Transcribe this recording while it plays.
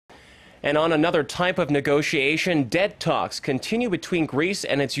And on another type of negotiation, debt talks continue between Greece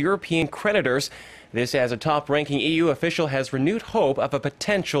and its European creditors. This as a top-ranking EU official has renewed hope of a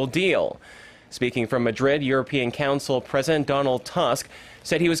potential deal. Speaking from Madrid, European Council President Donald Tusk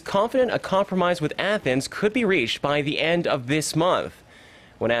said he was confident a compromise with Athens could be reached by the end of this month.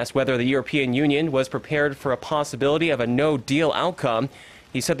 When asked whether the European Union was prepared for a possibility of a no-deal outcome,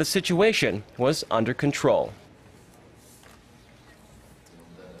 he said the situation was under control.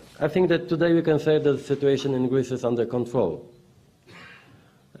 I think that today we can say that the situation in Greece is under control.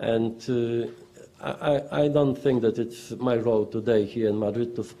 And I don't think that it's my role today here in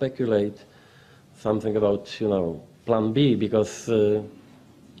Madrid to speculate something about, plan B, because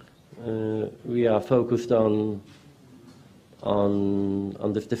we are focused on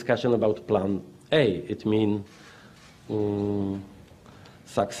this discussion about plan A. It means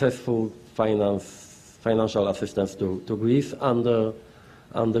successful financial assistance to Greece under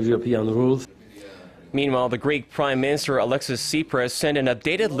European rules. Meanwhile, the Greek Prime Minister Alexis Tsipras sent an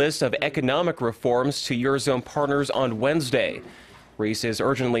updated list of economic reforms to eurozone partners on Wednesday. Greece is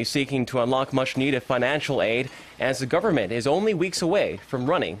urgently seeking to unlock much-needed financial aid as the government is only weeks away from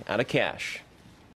running out of cash.